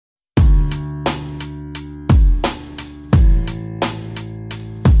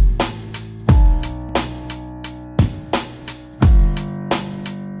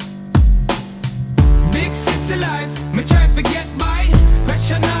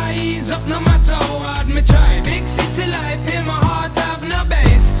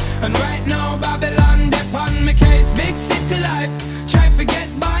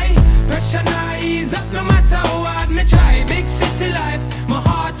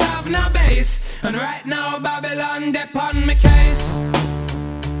base, and right now Babylon dep on my case.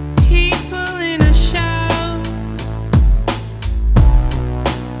 People in a show,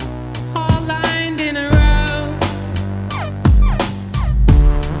 all lined in a row.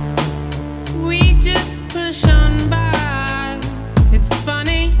 We just push on by. It's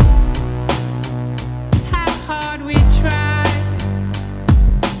funny how hard we try.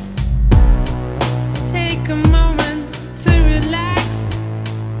 Take a moment to relax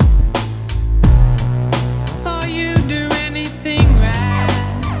before you do anything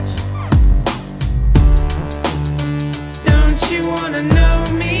rash. Don't you wanna know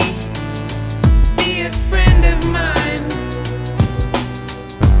me? Be a friend of mine.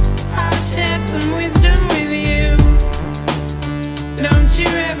 I'll share some wisdom with you. Don't you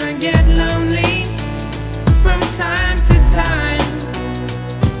ever get lonely from time to time.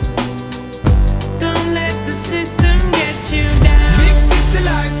 Don't let the system get you down. Big city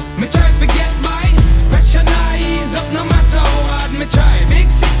life, me try to get by. Pressure not ease up no matter how hard me try. Big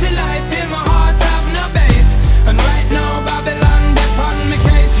city life, in my heart have no base, and right now Babylon dep on me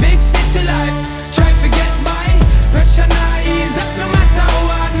case. Big city life, try to get by. Pressure not ease up no matter how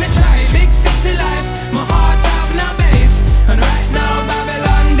hard me try. Big city life, my heart have no base, and right now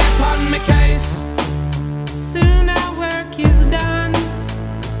Babylon dep on me case. Soon our work is done,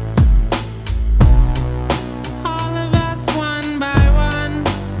 all of us one by one.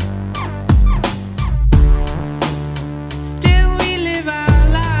 Still we live our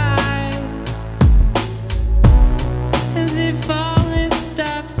lives as if all this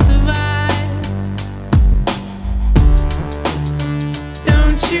stuff survives.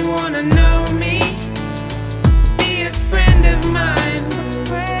 Don't you wanna know me? Be a friend of mine.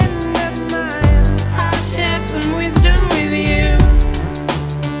 I'll share some wisdom with you.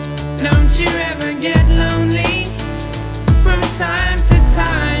 Don't you ever get lonely from time to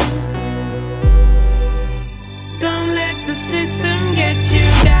time. Don't let the system get you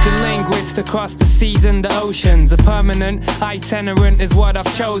down. The linguist across the seas and the oceans. A permanent itinerant is what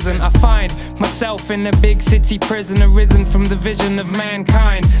I've chosen. I find myself in a big city prison, arisen from the vision of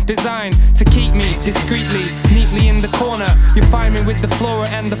mankind, designed to keep me discreetly, neatly in the corner. You find me with the flora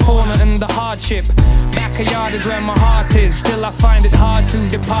and the fauna and the hardship. Backyard is where my heart is. Still I find it hard to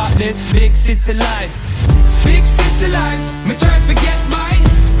depart this big city life. Big city life, me try to get by.